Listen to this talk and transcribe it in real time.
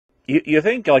you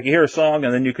think like you hear a song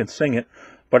and then you can sing it,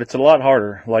 but it's a lot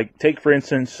harder. Like take for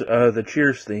instance the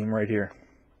Cheers theme right here.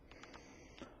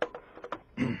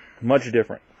 Much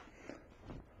different.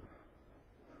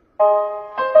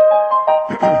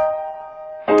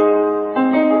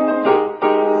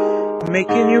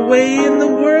 Making your way in the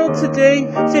world today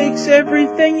takes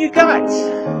everything you got.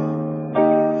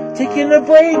 Taking a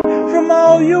break from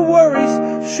all your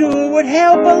worries sure would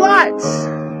help a lot.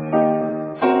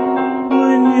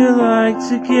 Wouldn't you like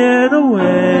to get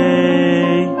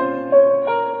away?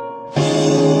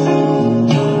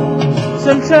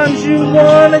 Sometimes you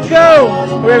wanna go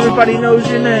where everybody knows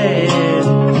your name.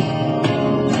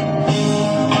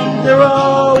 They're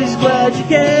always glad you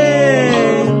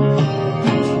came.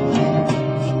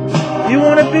 You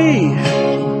wanna be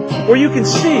where you can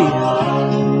see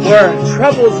where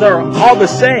troubles are all the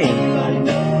same.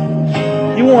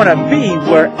 You wanna be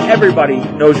where everybody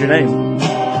knows your name.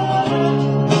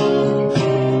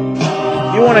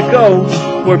 You wanna go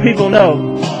where people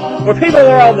know, where people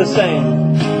are all the same.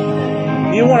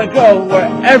 You want to go where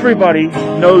everybody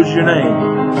knows your name.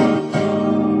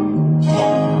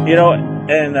 You know,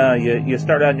 and you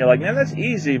start out and you're like, man, that's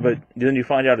easy, but then you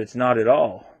find out it's not at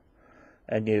all.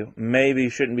 And you maybe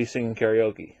shouldn't be singing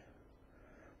karaoke.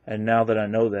 And now that I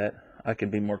know that, I can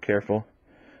be more careful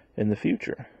in the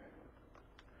future.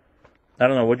 I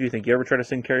don't know, what do you think? You ever try to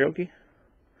sing karaoke?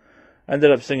 I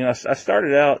ended up singing, I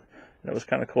started out, and it was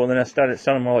kind of cool, and then I started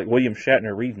sounding more like William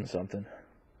Shatner reading something.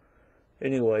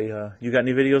 Anyway, you got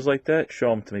any videos like that? Show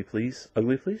them to me, please.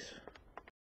 Ugly, please.